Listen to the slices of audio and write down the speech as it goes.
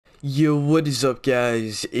Yo, what is up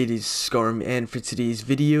guys? It is Skaarm, and for today's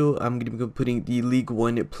video I'm going to be putting the League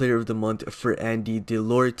 1 Player of the Month for Andy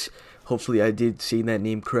Delort. Hopefully I did say that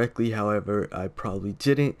name correctly, however I probably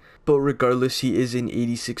didn't. But regardless, he is an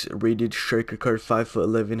 86 rated striker card,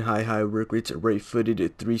 5'11", high work rates, right footed,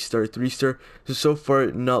 3-star, 3-star. So far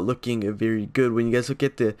not looking very good. When you guys look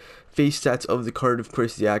at the face stats of the card, of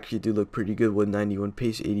course they actually do look pretty good, with 91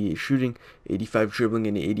 pace, 88 shooting, 85 dribbling,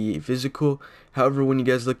 and 88 physical. However, when you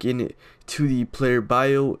guys look into the player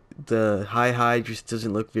bio, the high just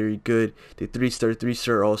doesn't look very good. The 3-star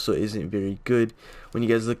 3-star also isn't very good. When you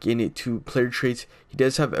guys look into player traits, he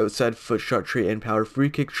does have outside foot shot trait and power free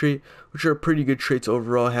kick trait, which are pretty good traits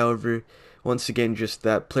overall. However, once again, just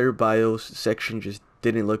that player bio section just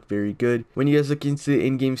didn't look very good. When you guys look into the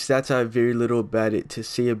in-game stats, I have very little bad to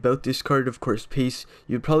say about this card. Of course, pace,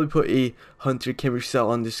 you'd probably put a hunter camera style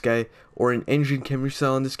on this guy or an engine camera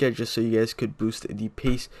style on this guy, just so you guys could boost the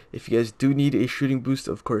pace. If you guys do need a shooting boost,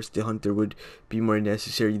 of course the hunter would be more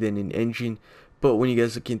necessary than an engine. But when you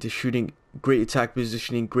guys look into shooting, great attack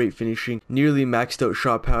positioning, great finishing, nearly maxed out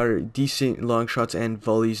shot power, decent long shots and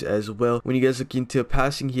volleys as well. When you guys look into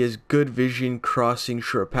passing, he has good vision, crossing,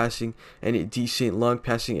 short passing, and a decent long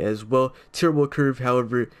passing as well. Terrible curve,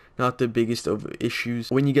 however, not the biggest of issues.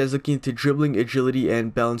 When you guys look into dribbling, agility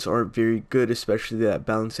and balance aren't very good, especially that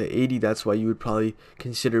balance at 80. That's why you would probably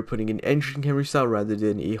consider putting an engine camera style rather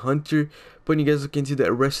than a hunter. But when you guys look into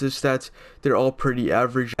the rest of the stats, they're all pretty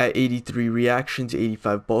average at 83 reactions,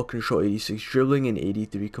 85 ball control, 86 dribbling, and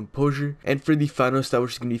 83 composure. And for the final stat,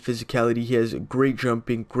 which is going to be physicality, he has great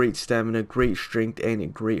jumping, great stamina, great strength,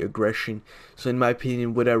 and great aggression. So in my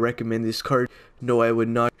opinion, would I recommend this card? No, I would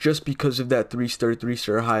not, just because of that 3-star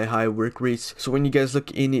 3-star high work rates. So when you guys look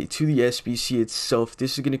into the SBC itself,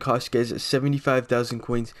 this is going to cost you guys 75,000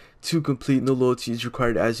 coins to complete. No loyalty is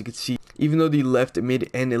required, as you can see. Even though the left mid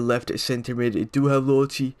and the left center mid do have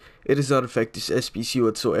loyalty, it does not affect this SBC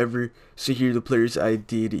whatsoever. So here are the players I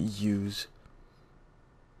did use.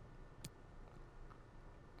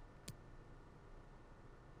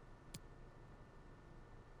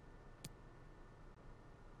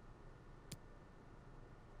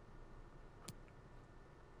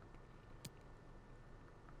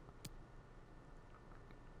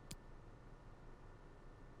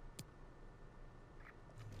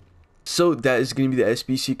 So that is going to be the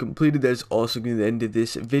SBC completed. That is also going to be the end of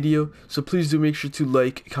this video. So please do make sure to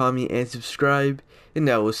like, comment, and subscribe. And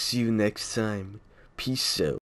I will see you next time. Peace out.